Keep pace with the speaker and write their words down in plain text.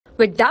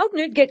With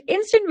Doubtnut, get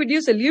instant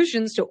video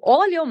solutions to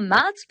all your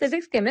maths,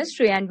 physics,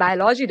 chemistry, and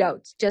biology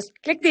doubts. Just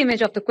click the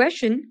image of the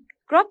question,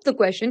 crop the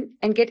question,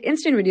 and get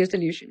instant video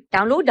solution.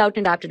 Download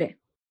Doubtnut app today.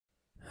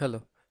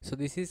 Hello. So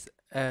this is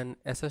an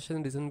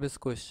assertion reason based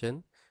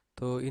question.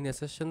 So in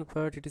assertion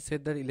part it is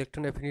said that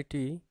electron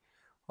affinity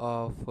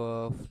of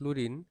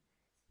fluorine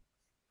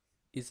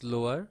is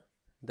lower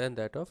than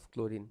that of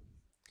chlorine,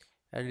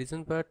 and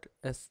reason part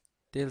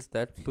tells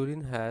that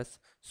fluorine has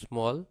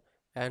small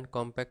and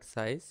compact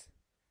size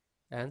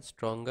and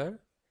stronger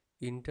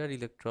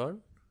inter-electron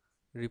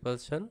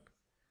repulsion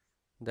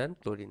than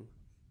chlorine.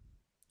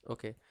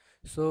 Okay,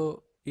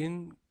 so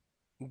in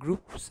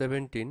group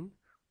 17,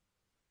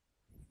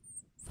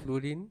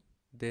 fluorine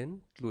then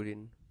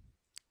chlorine.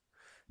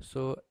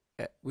 So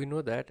we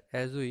know that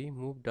as we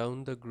move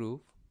down the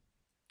group,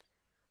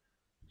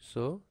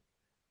 so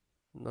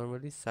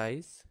normally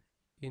size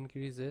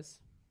increases.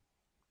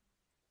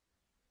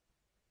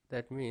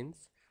 That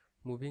means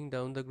moving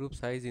down the group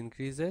size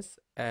increases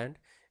and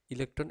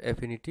electron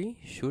affinity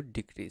should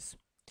decrease.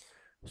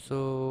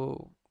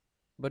 So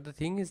but the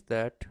thing is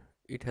that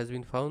it has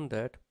been found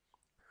that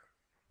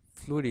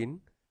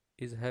fluorine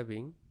is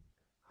having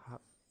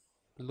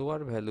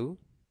lower value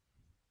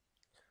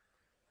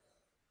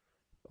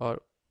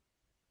or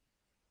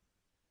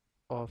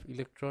of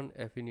electron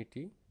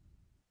affinity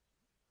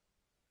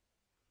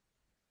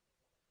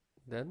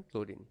than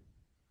chlorine.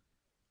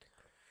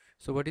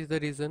 So what is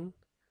the reason?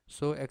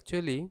 So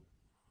actually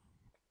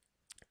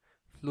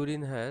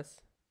fluorine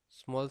has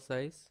small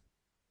size,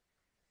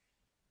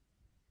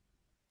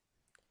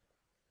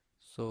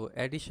 so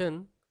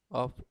addition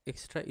of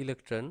extra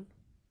electron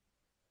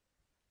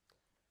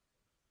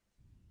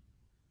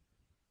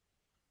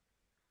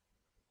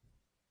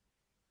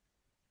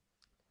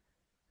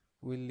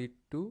will lead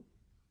to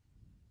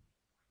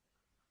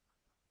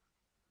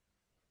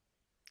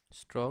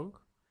strong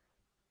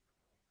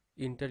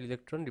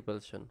inter-electron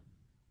repulsion.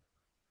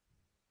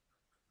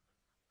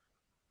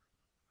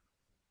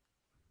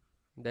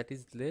 That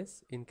is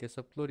less in case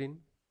of chlorine.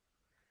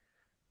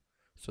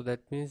 So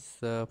that means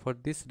for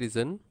this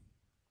reason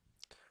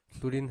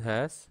fluorine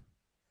has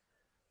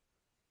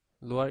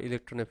lower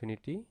electron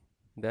affinity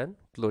than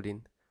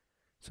chlorine.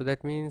 So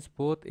that means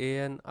both A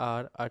and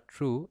R are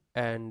true,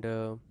 and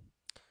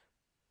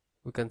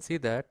we can see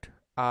that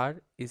R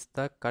is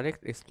the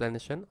correct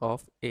explanation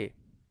of A.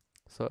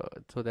 So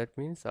that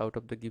means out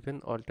of the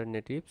given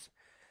alternatives,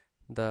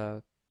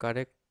 the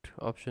correct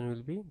option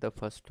will be the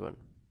first one.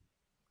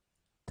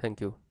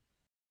 Thank you.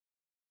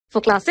 For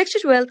class 6 to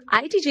 12,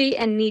 IIT JEE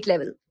and NEET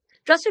level.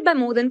 Trusted by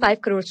more than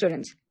 5 crore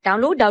students.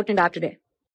 Download Doubtnut app today.